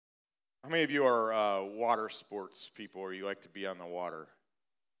How many of you are water sports people, or you like to be on the water?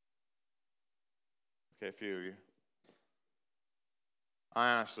 Okay, a few of you.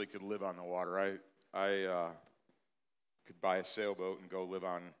 I honestly could live on the water. I could buy a sailboat and go live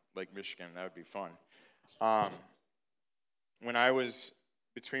on Lake Michigan. That would be fun. When I was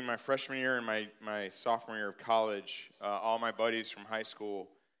between my freshman year and my sophomore year of college, all my buddies from high school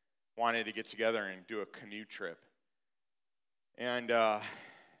wanted to get together and do a canoe trip. And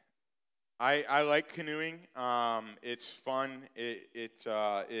I like canoeing. It's fun. It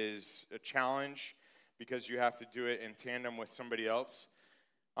is a challenge because you have to do it in tandem with somebody else.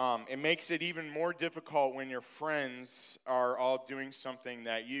 It makes it even more difficult when your friends are all doing something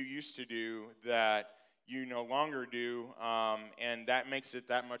that you used to do that you no longer do, and that makes it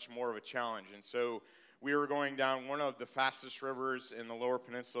that much more of a challenge. And so we were going down one of the fastest rivers in the lower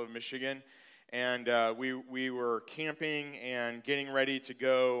peninsula of Michigan, and we were camping and getting ready to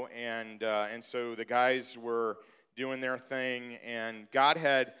go, and so the guys were doing their thing, and God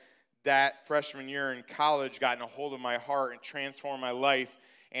had that freshman year in college gotten a hold of my heart and transformed my life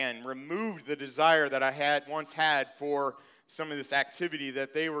and removed the desire that I had once had for some of this activity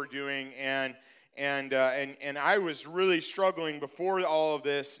that they were doing, and I was really struggling before all of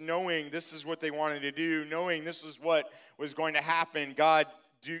this, knowing this is what they wanted to do, knowing this is what was going to happen. God,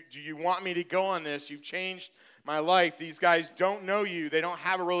 do you want me to go on this? You've changed my life. These guys don't know you. They don't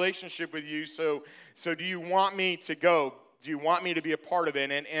have a relationship with you. So do you want me to go? Do you want me to be a part of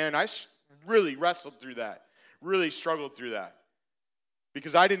it? And I really wrestled through that, really struggled through that,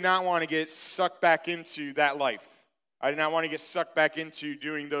 because I did not want to get sucked back into that life. I did not want to get sucked back into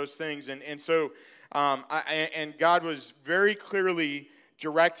doing those things. And so God was very clearly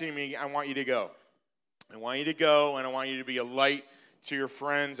directing me, I want you to go. I want you to go, and I want you to be a light to your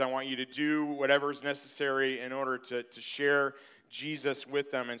friends. I want you to do whatever is necessary in order to share Jesus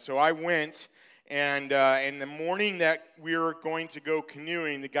with them. And so I went, and in the morning that we were going to go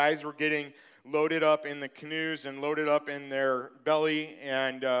canoeing, the guys were getting loaded up in the canoes and loaded up in their belly,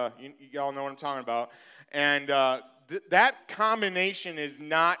 and y'all know what I'm talking about. And that combination is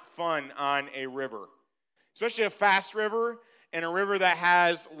not fun on a river, especially a fast river and a river that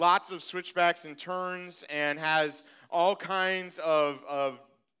has lots of switchbacks and turns and has all kinds of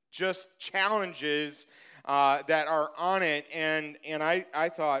just challenges that are on it. And I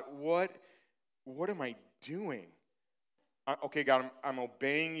thought, what am I doing? Okay, God, I'm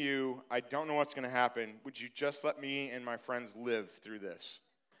obeying you. I don't know what's going to happen. Would you just let me and my friends live through this?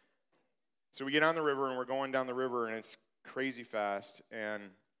 So we get on the river, and we're going down the river, and it's crazy fast, and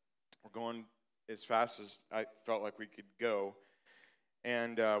we're going as fast as I felt like we could go.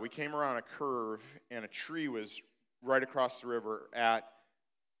 And we came around a curve, and a tree was right across the river at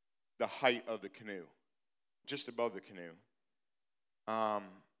the height of the canoe, just above the canoe.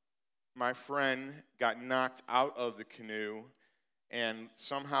 My friend got knocked out of the canoe, and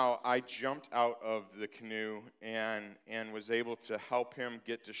somehow I jumped out of the canoe and was able to help him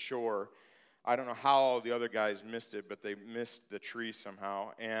get to shore. I don't know how all the other guys missed it, but they missed the tree somehow.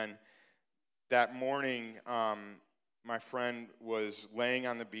 And that morning, my friend was laying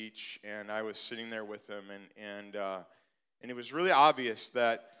on the beach, and I was sitting there with him, and it was really obvious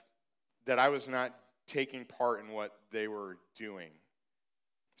that I was not taking part in what they were doing.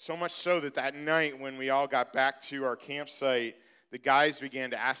 So much so that night when we all got back to our campsite, the guys began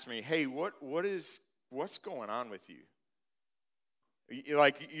to ask me, "Hey, what's going on with you?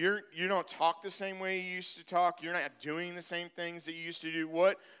 Like you don't talk the same way you used to talk. You're not doing the same things that you used to do.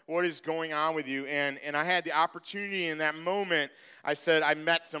 What is going on with you?" And I had the opportunity in that moment. I said, "I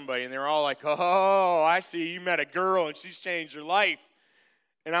met somebody," and they were all like, "Oh, I see. You met a girl, and she's changed your life."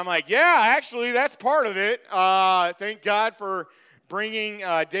 And I'm like, "Yeah, actually, that's part of it. Thank God for bringing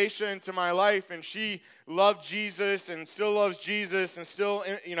Daisha into my life, and she loved Jesus and still loves Jesus and still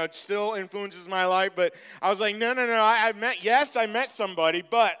influences my life." But I was like, no, I met somebody,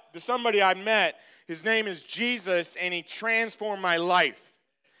 but the somebody I met, his name is Jesus, and he transformed my life.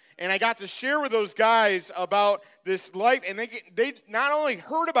 And I got to share with those guys about this life, and they not only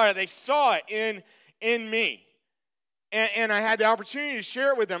heard about it, they saw it in me. And I had the opportunity to share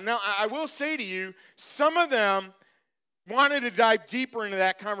it with them. Now, I will say to you, some of them wanted to dive deeper into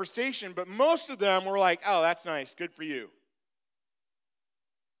that conversation, but most of them were like, "Oh, that's nice, good for you."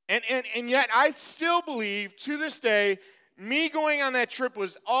 And yet I still believe to this day, me going on that trip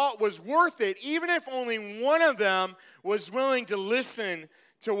was worth it, even if only one of them was willing to listen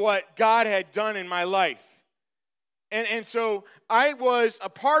to what God had done in my life. And so I was a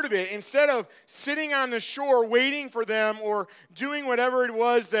part of it. Instead of sitting on the shore waiting for them or doing whatever it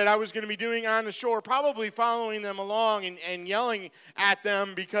was that I was going to be doing on the shore, probably following them along and yelling at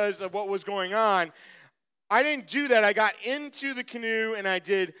them because of what was going on, I didn't do that. I got into the canoe and I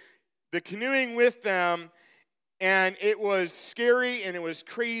did the canoeing with them, and it was scary and it was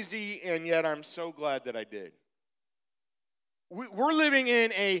crazy, and yet I'm so glad that I did. We're living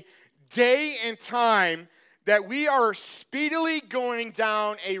in a day and time that we are speedily going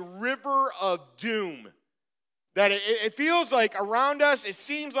down a river of doom. That it feels like around us, it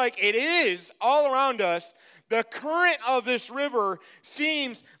seems like it is all around us. The current of this river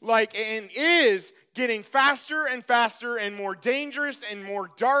seems like and is getting faster and faster and more dangerous and more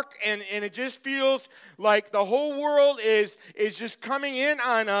dark, and it just feels like the whole world is just coming in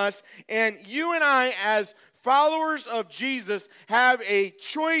on us. And you and I, as followers of Jesus, have a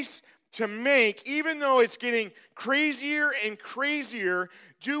choice to make. Even though it's getting crazier and crazier,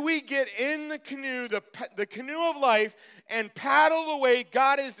 do we get in the canoe, the canoe of life, and paddle the way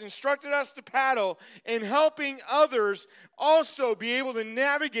God has instructed us to paddle, and helping others also be able to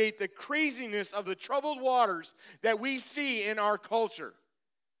navigate the craziness of the troubled waters that we see in our culture?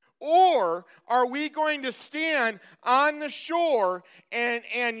 Or are we going to stand on the shore and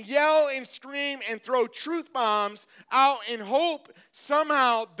yell and scream and throw truth bombs out and hope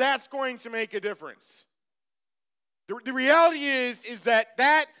somehow that's going to make a difference? The reality is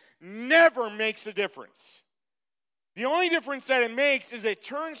that never makes a difference. The only difference that it makes is it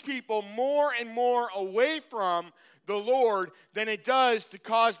turns people more and more away from the Lord than it does to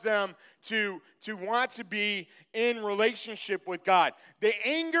cause them to want to be in relationship with God. The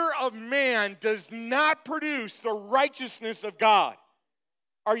anger of man does not produce the righteousness of God.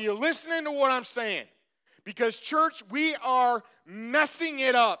 Are you listening to what I'm saying? Because, church, we are messing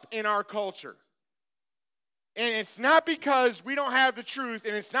it up in our culture. And it's not because we don't have the truth,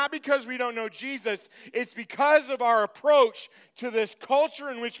 and it's not because we don't know Jesus. It's because of our approach to this culture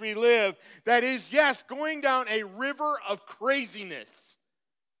in which we live that is, yes, going down a river of craziness.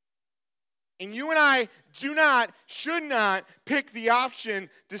 And you and I should not pick the option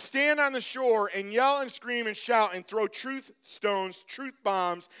to stand on the shore and yell and scream and shout and throw truth stones, truth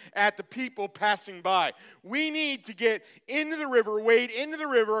bombs at the people passing by. We need to get into the river, wade into the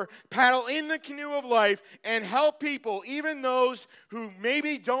river, paddle in the canoe of life, and help people, even those who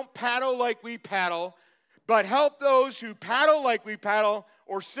maybe don't paddle like we paddle, but help those who paddle like we paddle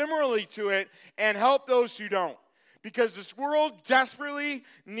or similarly to it, and help those who don't. Because this world desperately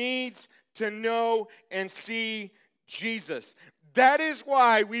needs to know and see Jesus. That is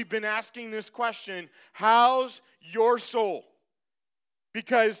why we've been asking this question, how's your soul?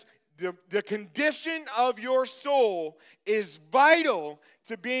 Because the condition of your soul is vital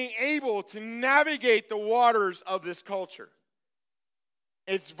to being able to navigate the waters of this culture.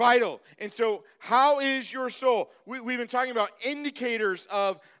 It's vital. And so, how is your soul? We've been talking about indicators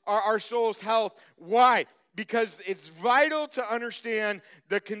of our soul's health. Why? Because it's vital to understand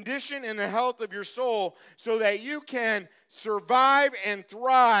the condition and the health of your soul so that you can survive and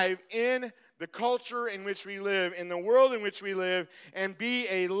thrive in the culture in which we live, in the world in which we live, and be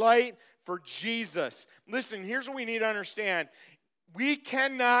a light for Jesus. Listen, here's what we need to understand. We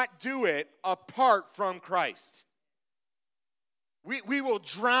cannot do it apart from Christ. We will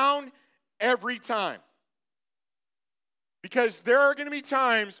drown every time. Because there are going to be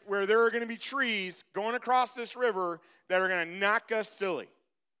times where there are going to be trees going across this river that are going to knock us silly.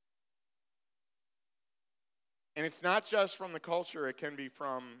 And it's not just from the culture. It can be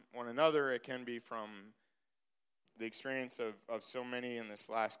from one another. It can be from the experience of so many in this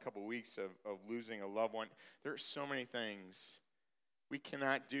last couple weeks of losing a loved one. There are so many things. We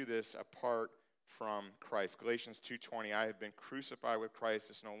cannot do this apart from Christ. Galatians 2:20, I have been crucified with Christ.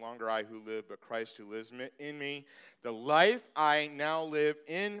 It's no longer I who live, but Christ who lives in me. The life I now live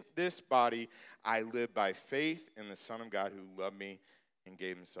in this body, I live by faith in the Son of God who loved me and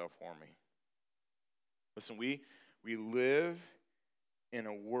gave himself for me. Listen, we live in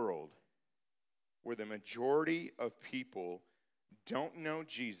a world where the majority of people don't know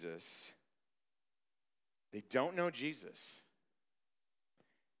Jesus. They don't know Jesus.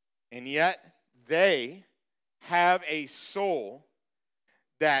 And yet, they have a soul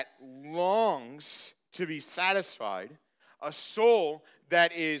that longs to be satisfied, a soul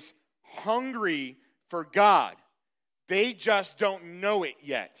that is hungry for God. They just don't know it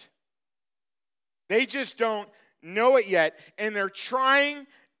yet. They just don't know it yet, and they're trying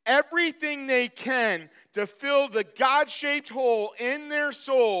everything they can to fill the God-shaped hole in their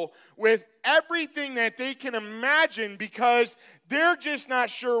soul with everything that they can imagine because they're just not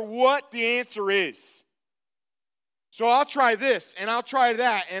sure what the answer is. So I'll try this, and I'll try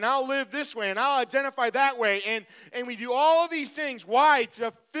that, and I'll live this way, and I'll identify that way. And we do all of these things. Why?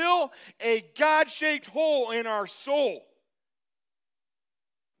 To fill a God-shaped hole in our soul.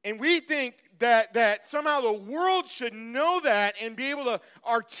 And we think that somehow the world should know that and be able to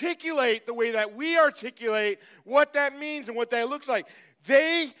articulate the way that we articulate what that means and what that looks like.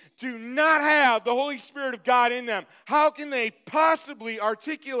 They do not have the Holy Spirit of God in them. How can they possibly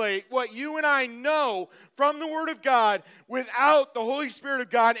articulate what you and I know from the Word of God without the Holy Spirit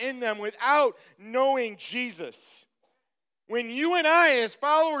of God in them, without knowing Jesus? When you and I, as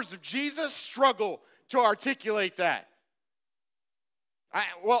followers of Jesus, struggle to articulate that.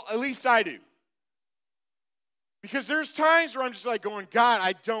 Well, at least I do. Because there's times where I'm just like going, God,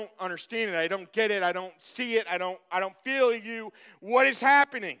 I don't understand it. I don't get it. I don't see it. I don't feel you. What is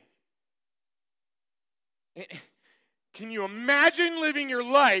happening? Can you imagine living your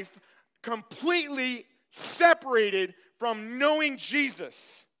life completely separated from knowing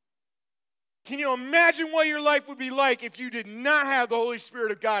Jesus? Can you imagine what your life would be like if you did not have the Holy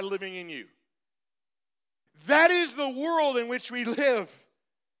Spirit of God living in you? That is the world in which we live.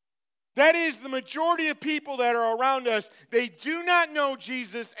 That is the majority of people that are around us. They do not know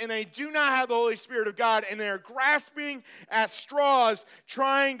Jesus, and they do not have the Holy Spirit of God, and they are grasping at straws,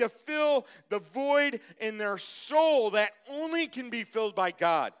 trying to fill the void in their soul that only can be filled by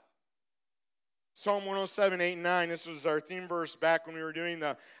God. Psalm 107, 8 and 9, this was our theme verse back when we were doing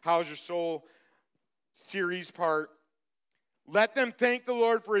the How's Your Soul series part. Let them thank the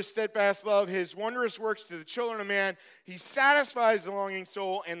Lord for his steadfast love, his wondrous works to the children of man. He satisfies the longing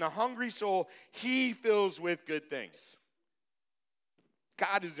soul, and the hungry soul he fills with good things.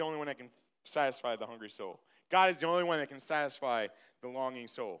 God is the only one that can satisfy the hungry soul. God is the only one that can satisfy the longing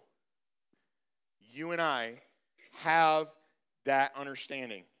soul. You and I have that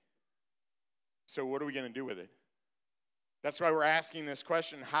understanding. So what are we going to do with it? That's why we're asking this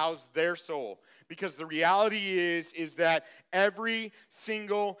question, how's their soul? Because the reality is that every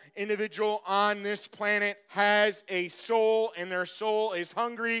single individual on this planet has a soul, and their soul is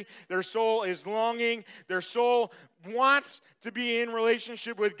hungry, their soul is longing, their soul wants to be in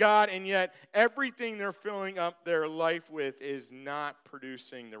relationship with God, and yet everything they're filling up their life with is not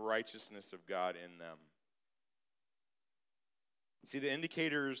producing the righteousness of God in them. See, the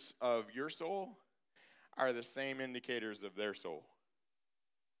indicators of your soul are the same indicators of their soul.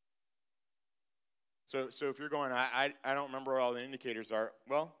 So if you're going, I don't remember what all the indicators are,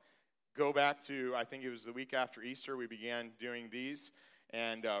 well, go back to, I think it was the week after Easter, we began doing these,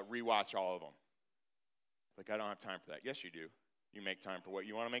 and rewatch all of them. Like, I don't have time for that. Yes, you do. You make time for what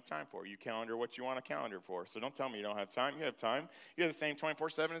you want to make time for. You calendar what you want to calendar for. So don't tell me you don't have time. You have time. You have the same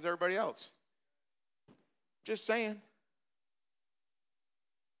 24/7 as everybody else. Just saying.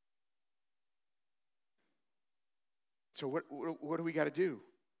 So what do we got to do?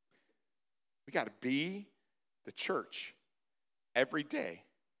 We got to be the church every day,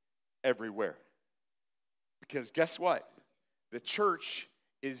 everywhere. Because guess what? The church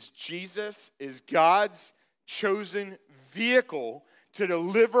is Jesus, is God's chosen vehicle to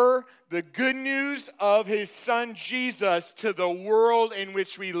deliver the good news of his son Jesus to the world in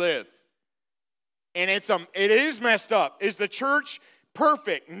which we live. And it is messed up. Is the church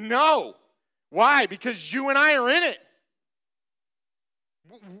perfect? No. Why? Because you and I are in it.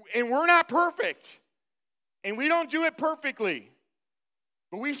 And we're not perfect. And we don't do it perfectly.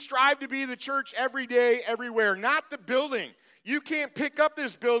 But we strive to be the church every day, everywhere. Not the building. You can't pick up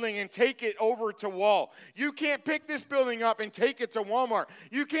this building and take it over to Wall. You can't pick this building up and take it to Walmart.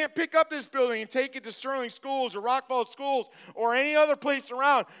 You can't pick up this building and take it to Sterling Schools or Rockfall Schools or any other place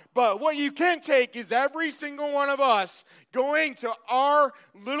around. But what you can take is every single one of us going to our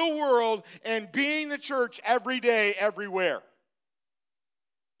little world and being the church every day, everywhere.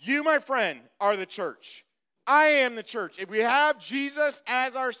 You, my friend, are the church. I am the church. If we have Jesus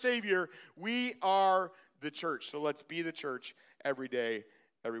as our Savior, we are the church. So let's be the church every day,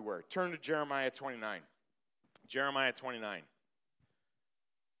 everywhere. Turn to Jeremiah 29. Jeremiah 29.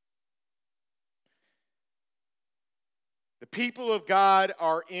 The people of God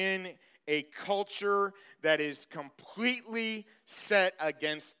are in a culture that is completely set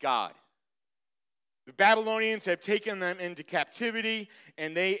against God. The Babylonians have taken them into captivity,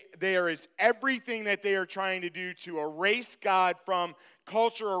 and there is everything that they are trying to do to erase God from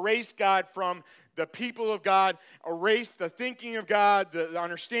culture, erase God from the people of God, erase the thinking of God, the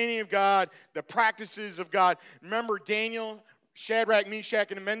understanding of God, the practices of God. Remember Daniel, Shadrach, Meshach,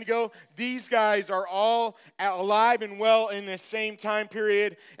 and Abednego? These guys are all alive and well in this same time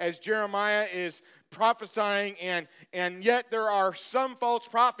period as Jeremiah is prophesying, and yet there are some false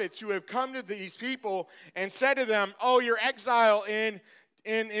prophets who have come to these people and said to them, oh, your exile in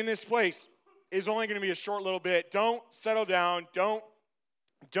this place is only going to be a short little bit. Don't settle down. Don't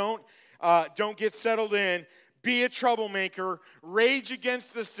get settled in. Be a troublemaker. Rage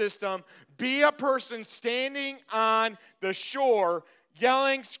against the system. Be a person standing on the shore,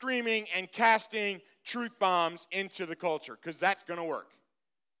 yelling, screaming, and casting truth bombs into the culture, because that's going to work.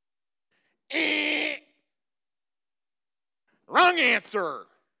 Wrong answer.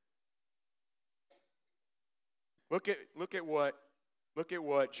 Look at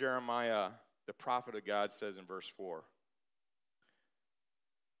what Jeremiah, the prophet of God, says in verse 4.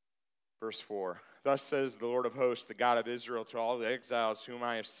 Verse 4, thus says the Lord of hosts, the God of Israel, to all the exiles whom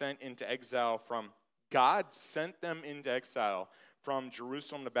I have sent into exile from, God sent them into exile from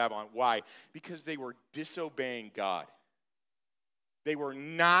Jerusalem to Babylon. Why? Because they were disobeying God. They were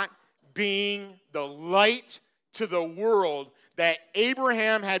not being the light to the world that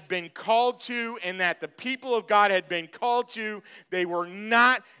Abraham had been called to and that the people of God had been called to. They were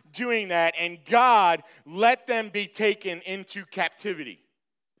not doing that, and God let them be taken into captivity.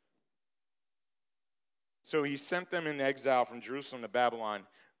 So he sent them into exile from Jerusalem to Babylon.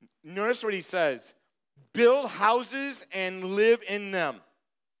 Notice what he says. Build houses and live in them.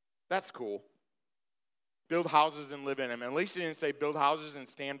 That's cool. Build houses and live in them. At least he didn't say build houses and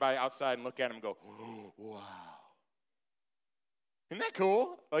stand by outside and look at them and go, oh, wow. Isn't that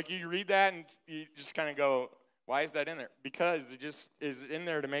cool? Like you read that and you just kind of go, why is that in there? Because it just is in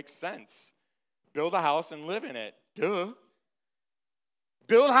there to make sense. Build a house and live in it. Duh.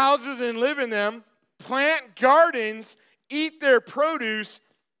 Build houses and live in them. Plant gardens, eat their produce.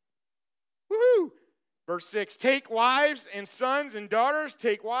 Woohoo! Verse 6, take wives and sons and daughters.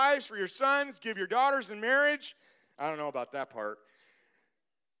 Take wives for your sons. Give your daughters in marriage. I don't know about that part.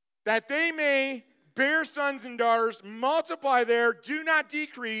 That they may bear sons and daughters. Multiply there. Do not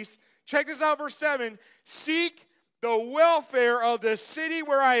decrease. Check this out, verse 7. Seek the welfare of the city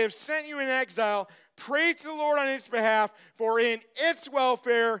where I have sent you in exile. Pray to the Lord on its behalf, for in its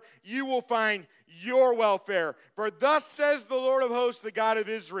welfare you will find your welfare. For thus says the Lord of hosts, the God of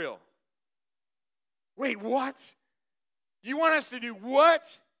Israel. Wait, what? You want us to do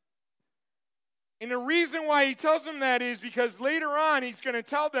what? And the reason why he tells them that is because later on he's going to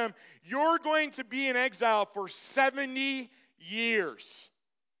tell them, you're going to be in exile for 70 years.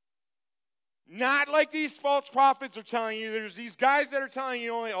 Not like these false prophets are telling you. There's these guys that are telling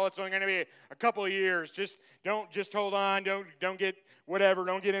you it's only going to be a couple of years. Just hold on. Don't get whatever.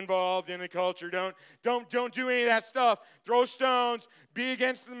 Don't get involved in the culture. Don't do any of that stuff. Throw stones. Be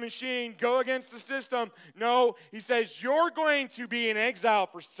against the machine. Go against the system. No, he says you're going to be in exile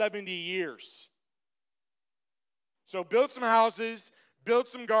for 70 years. So build some houses, build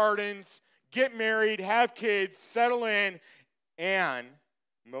some gardens, get married, have kids, settle in, and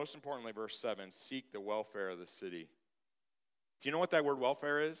most importantly, verse 7, seek the welfare of the city. Do you know what that word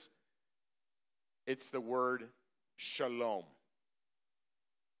welfare is? It's the word shalom.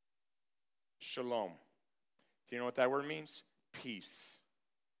 Shalom. Do you know what that word means? Peace.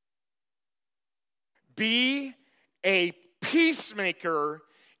 Be a peacemaker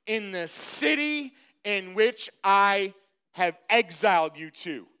in the city in which I have exiled you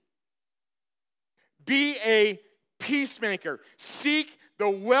to. Be a peacemaker. Seek the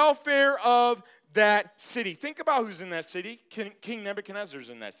welfare of that city. Think about who's in that city. King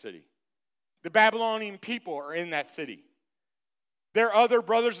Nebuchadnezzar's in that city. The Babylonian people are in that city. Their other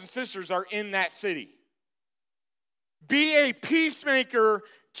brothers and sisters are in that city. Be a peacemaker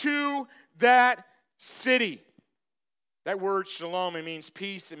to that city. That word shalom, it means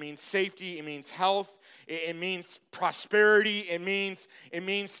peace, it means safety, it means health, it means prosperity, it means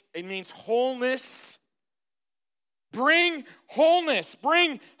wholeness. Bring wholeness,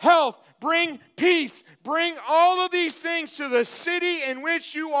 bring health, bring peace, bring all of these things to the city in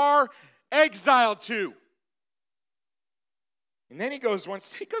which you are exiled to. And then he goes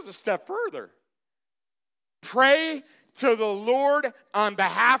a step further. Pray to the Lord on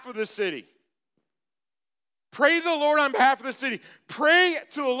behalf of the city. Pray to the Lord on behalf of the city. Pray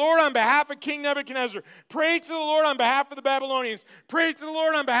to the Lord on behalf of King Nebuchadnezzar. Pray to the Lord on behalf of the Babylonians. Pray to the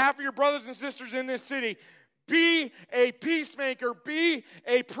Lord on behalf of your brothers and sisters in this city. Be a peacemaker. Be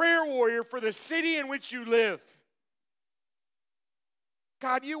a prayer warrior for the city in which you live.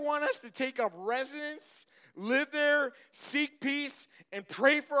 God, you want us to take up residence, live there, seek peace, and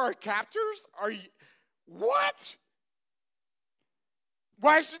pray for our captors? What?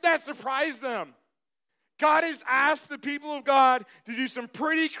 Why should that surprise them? God has asked the people of God to do some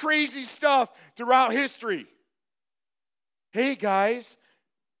pretty crazy stuff throughout history. Hey, guys,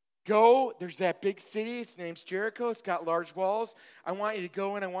 Go, there's that big city. Its name's Jericho. It's got large walls. I want you to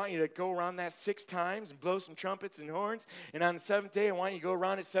go in. I want you to go around that 6 times and blow some trumpets and horns. And on the 7th day, I want you to go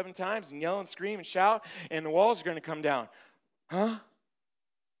around it 7 times and yell and scream and shout. And the walls are going to come down. Huh?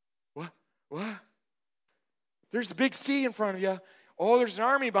 What? What? There's a big sea in front of you. Oh, there's an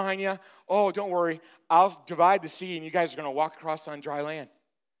army behind you. Oh, don't worry. I'll divide the sea and you guys are going to walk across on dry land.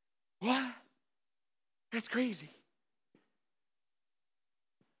 What? That's crazy.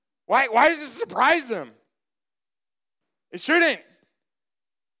 Why does this surprise them? It shouldn't.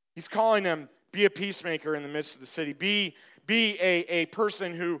 He's calling them, be a peacemaker in the midst of the city. Be a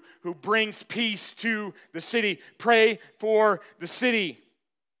person who brings peace to the city. Pray for the city.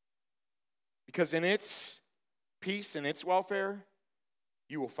 Because in its peace and its welfare,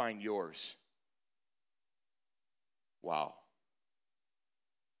 you will find yours. Wow.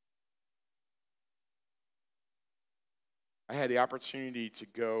 I had the opportunity to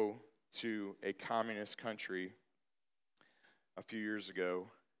go to a communist country a few years ago,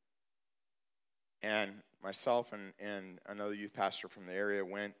 and myself and another youth pastor from the area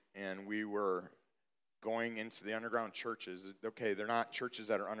went, and we were going into the underground churches. Okay, they're not churches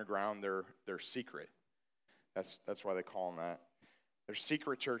that are underground, they're secret. That's why they call them that. They're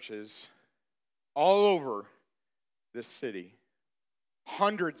secret churches all over this city,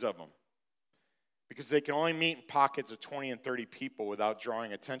 hundreds of them. Because they can only meet in pockets of 20 and 30 people without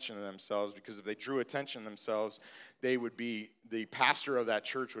drawing attention to themselves. Because if they drew attention to themselves, the pastor of that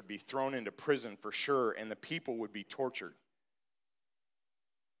church would be thrown into prison for sure, and the people would be tortured.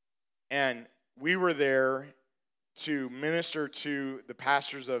 And we were there to minister to the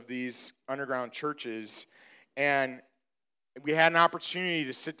pastors of these underground churches, and we had an opportunity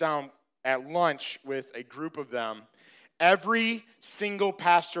to sit down at lunch with a group of them. Every single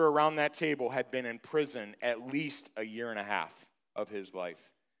pastor around that table had been in prison at least a year and a half of his life.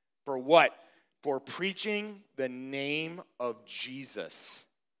 For what? For preaching the name of Jesus.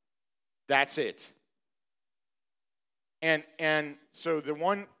 That's it. And so the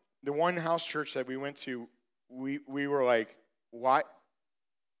one house church that we went to, we were like, what?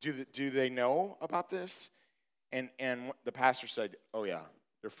 Do they know about this? And the pastor said, oh yeah,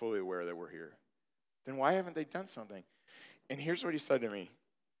 they're fully aware that we're here. Then why haven't they done something? And here's what he said to me,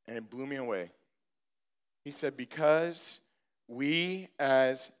 and it blew me away. He said, because we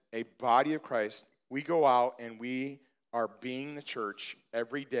as a body of Christ, we go out and we are being the church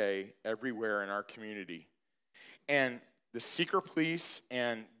every day, everywhere in our community. And the secret police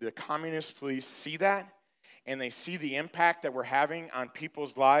and the communist police see that, and they see the impact that we're having on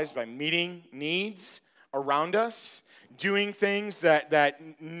people's lives by meeting needs around us, doing things that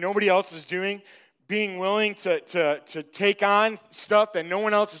nobody else is doing, being willing to take on stuff that no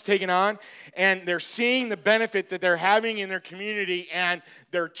one else is taking on, and they're seeing the benefit that they're having in their community, and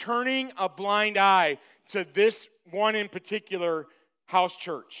they're turning a blind eye to this one in particular house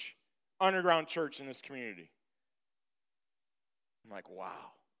church, underground church in this community. I'm like, wow.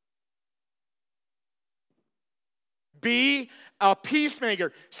 Be a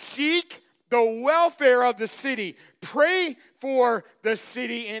peacemaker. Seek the welfare of the city. Pray for the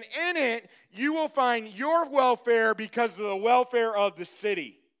city, and in it, you will find your welfare because of the welfare of the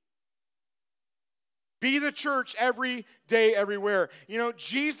city. Be the church every day, everywhere. You know,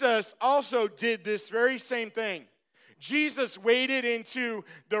 Jesus also did this very same thing. Jesus waded into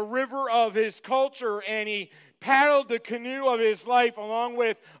the river of his culture, and he paddled the canoe of his life along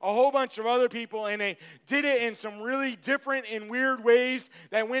with a whole bunch of other people, and they did it in some really different and weird ways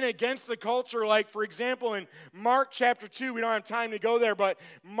that went against the culture. Like, for example, in Mark chapter 2, we don't have time to go there, but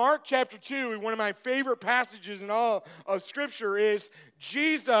Mark chapter 2, one of my favorite passages in all of Scripture is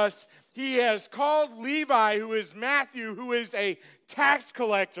Jesus. He has called Levi, who is Matthew, who is a tax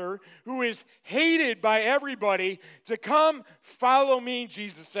collector, who is hated by everybody, to come follow me,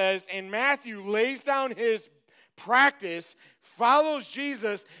 Jesus says. And Matthew lays down his practice, follows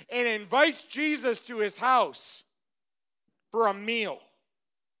Jesus, and invites Jesus to his house for a meal.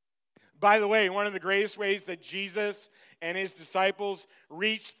 By the way, one of the greatest ways that Jesus and his disciples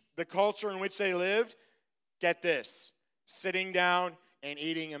reached the culture in which they lived, get this, sitting down and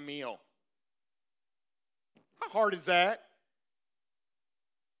eating a meal. How hard is that?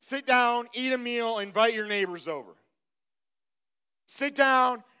 Sit down, eat a meal, invite your neighbors over. Sit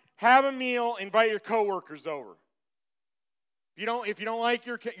down, have a meal, invite your coworkers over. If you don't like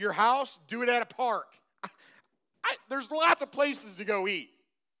your house, do it at a park. There's lots of places to go eat.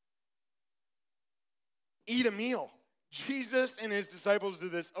 Eat a meal. Jesus and his disciples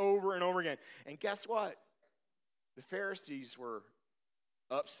did this over and over again. And guess what? The Pharisees were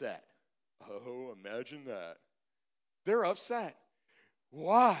upset. Oh, imagine that. They're upset.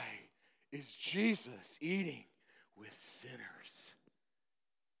 Why is Jesus eating with sinners?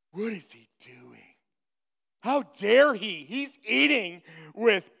 What is he doing? How dare he? He's eating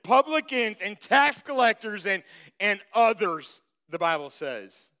with publicans and tax collectors and others, the Bible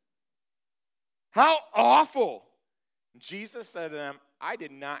says. How awful. Jesus said to them, I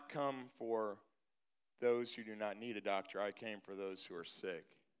did not come for those who do not need a doctor. I came for those who are sick.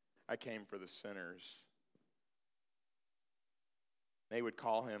 I came for the sinners. They would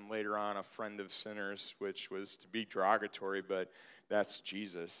call him later on a friend of sinners, which was to be derogatory, but that's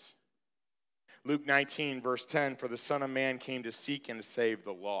Jesus. Luke 19, verse 10, for the Son of Man came to seek and to save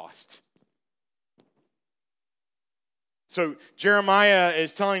the lost. So Jeremiah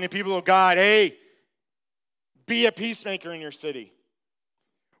is telling the people of God, hey, be a peacemaker in your city.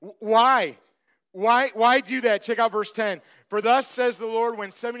 Why? Why do that? Check out verse 10. For thus says the Lord,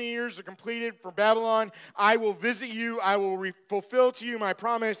 when 70 years are completed for Babylon, I will visit you, I will fulfill to you my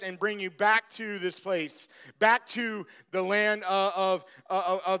promise and bring you back to this place, back to the land of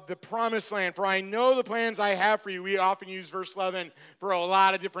the promised land. For I know the plans I have for you. We often use verse 11 for a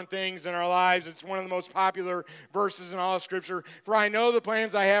lot of different things in our lives. It's one of the most popular verses in all of Scripture. For I know the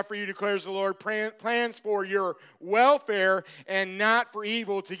plans I have for you, declares the Lord, plans for your welfare and not for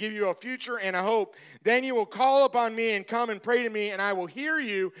evil, to give you a future and a hope. Then you will call upon me and come and pray to me, and I will hear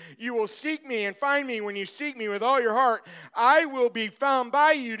you. You will seek me and find me when you seek me with all your heart. I will be found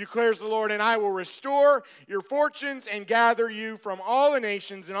by you, declares the Lord, and I will restore your fortunes and gather you from all the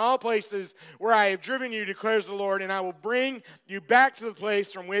nations and all places where I have driven you, declares the Lord, and I will bring you back to the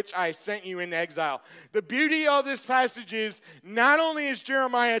place from which I sent you into exile. The beauty of this passage is not only is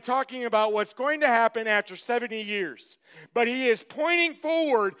Jeremiah talking about what's going to happen after 70 years, but he is pointing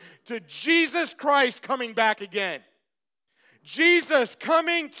forward to Jesus Christ coming back again. Jesus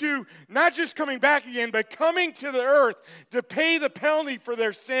coming to, not just coming back again, but coming to the earth to pay the penalty for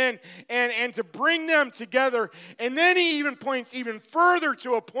their sin and to bring them together. And then he even points even further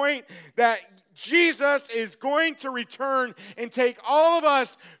to a point that Jesus is going to return and take all of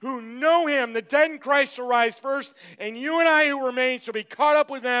us who know him. The dead in Christ shall rise first, and you and I who remain shall be caught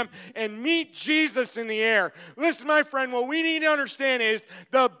up with them and meet Jesus in the air. Listen, my friend, what we need to understand is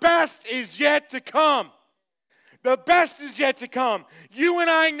the best is yet to come. The best is yet to come. You and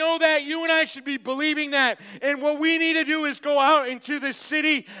I know that. You and I should be believing that. And what we need to do is go out into this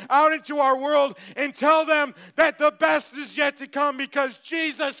city, out into our world, and tell them that the best is yet to come, because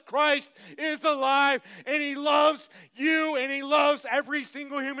Jesus Christ is alive, and he loves you, and he loves every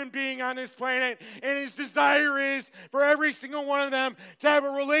single human being on this planet. And his desire is for every single one of them to have a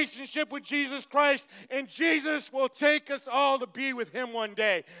relationship with Jesus Christ, and Jesus will take us all to be with him one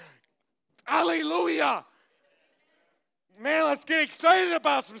day. Hallelujah! Man, let's get excited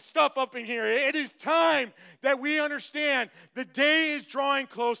about some stuff up in here. It is time that we understand the day is drawing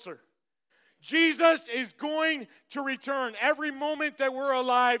closer. Jesus is going to return. Every moment that we're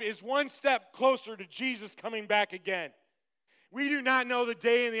alive is one step closer to Jesus coming back again. We do not know the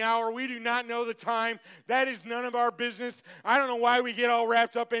day and the hour. We do not know the time. That is none of our business. I don't know why we get all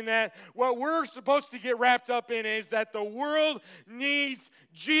wrapped up in that. What we're supposed to get wrapped up in is that the world needs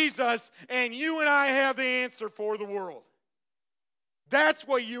Jesus, and you and I have the answer for the world. That's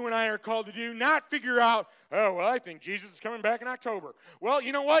what you and I are called to do, not figure out, oh, well, I think Jesus is coming back in October. Well,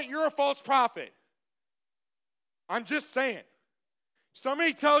 you know what? You're a false prophet. I'm just saying.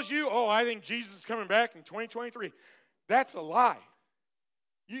 Somebody tells you, oh, I think Jesus is coming back in 2023. That's a lie.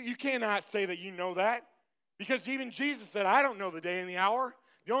 You cannot say that you know that, because even Jesus said, I don't know the day and the hour.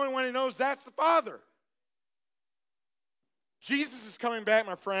 The only one who knows that's the Father. Jesus is coming back,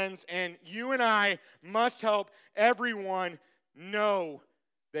 my friends, and you and I must help everyone know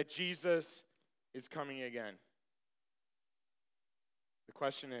that Jesus is coming again. The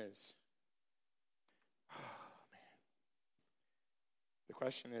question is,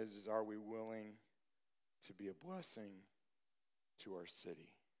 are we willing to be a blessing to our city?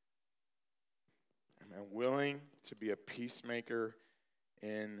 Am I willing to be a peacemaker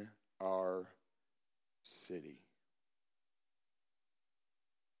in our city?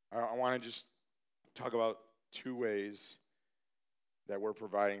 I want to just talk about two ways that we're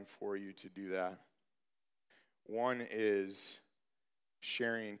providing for you to do that. One is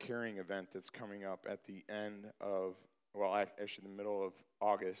sharing and caring event that's coming up at the end of, well, actually the middle of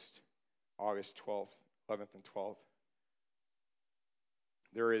August 12th, 11th and 12th.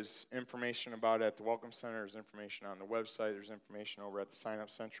 There is information about it at the Welcome Center. There's information on the website. There's information over at the Sign Up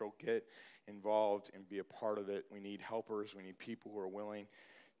Central. Get involved and be a part of it. We need helpers. We need people who are willing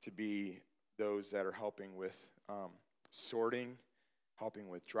to be those that are helping with sorting, helping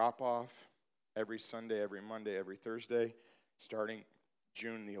with drop-off every Sunday, every Monday, every Thursday, starting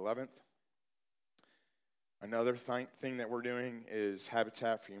June the 11th. Another thing that we're doing is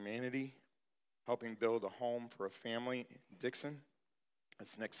Habitat for Humanity, helping build a home for a family in Dixon.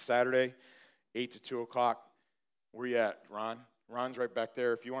 It's next Saturday, 8 to 2 o'clock. Where you at, Ron? Ron's right back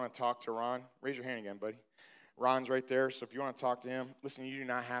there. If you want to talk to Ron, raise your hand again, buddy. Ron's right there, so if you want to talk to him, listen, you do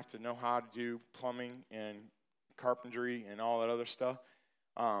not have to know how to do plumbing and carpentry and all that other stuff.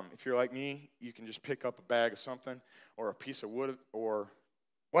 If you're like me, you can just pick up a bag of something or a piece of wood or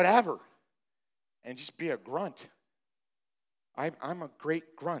whatever and just be a grunt. I'm a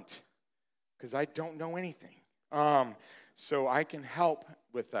great grunt because I don't know anything. So I can help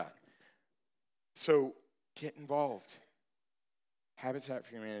with that. So get involved. Habitat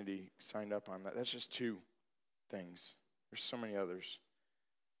for Humanity signed up on that. That's just 2 things. There's so many others.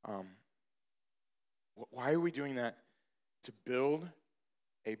 Why are we doing that? To build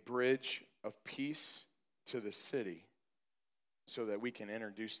a bridge of peace to the city so that we can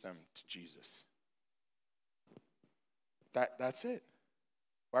introduce them to Jesus. That's it.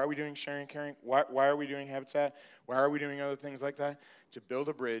 Why are we doing sharing and caring? Why are we doing Habitat? Why are we doing other things like that? To build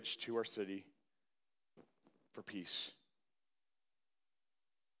a bridge to our city for peace.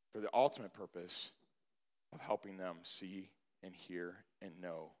 For the ultimate purpose of helping them see and hear and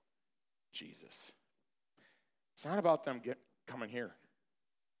know Jesus. It's not about them coming here.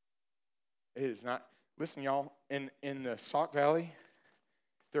 It is not. Listen, y'all, in the Sauk Valley,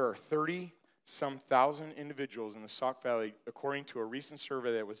 there are 30-some thousand individuals in the Sauk Valley, according to a recent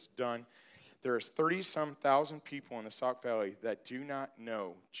survey that was done. There is 30-some thousand people in the Sauk Valley that do not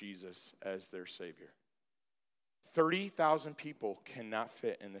know Jesus as their Savior. 30,000 people cannot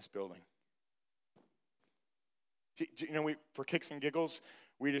fit in this building. You know, for kicks and giggles,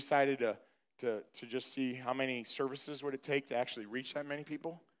 we decided to just see how many services would it take to actually reach that many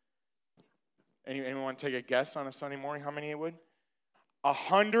people. Anyone want to take a guess on a Sunday morning how many it would?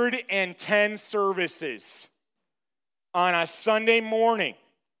 110 services on a Sunday morning.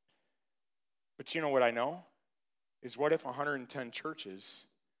 But you know what I know? Is what if 110 churches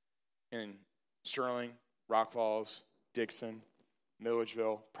in Sterling, Rock Falls, Dixon,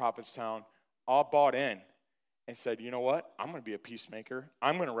 Milledgeville, Prophetstown, all bought in and said, you know what? I'm going to be a peacemaker.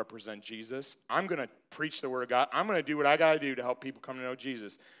 I'm going to represent Jesus. I'm going to preach the word of God. I'm going to do what I got to do to help people come to know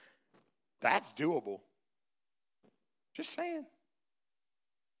Jesus. That's doable. Just saying.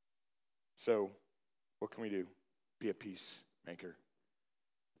 So, what can we do? Be a peacemaker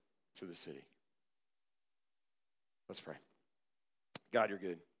to the city. Let's pray. God, you're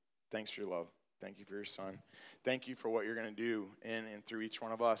good. Thanks for your love. Thank you for your Son. Thank you for what you're going to do in and through each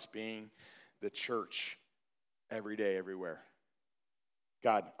one of us being the church every day, everywhere.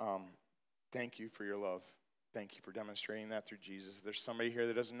 God, thank you for your love. Thank you for demonstrating that through Jesus. If there's somebody here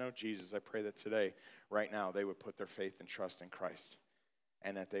that doesn't know Jesus, I pray that today, right now, they would put their faith and trust in Christ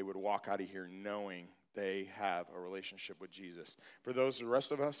and that they would walk out of here knowing they have a relationship with Jesus. For those, the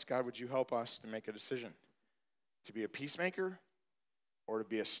rest of us, God, would you help us to make a decision to be a peacemaker or to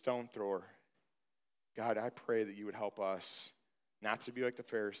be a stone thrower? God, I pray that you would help us not to be like the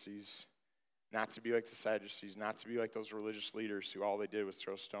Pharisees, not to be like the Sadducees, not to be like those religious leaders who all they did was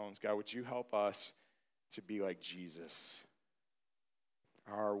throw stones. God, would you help us to be like Jesus?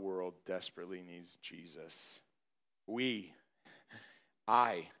 Our world desperately needs Jesus.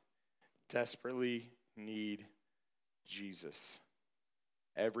 I desperately need Jesus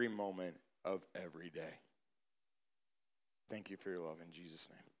every moment of every day. Thank you for your love in Jesus'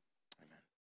 name.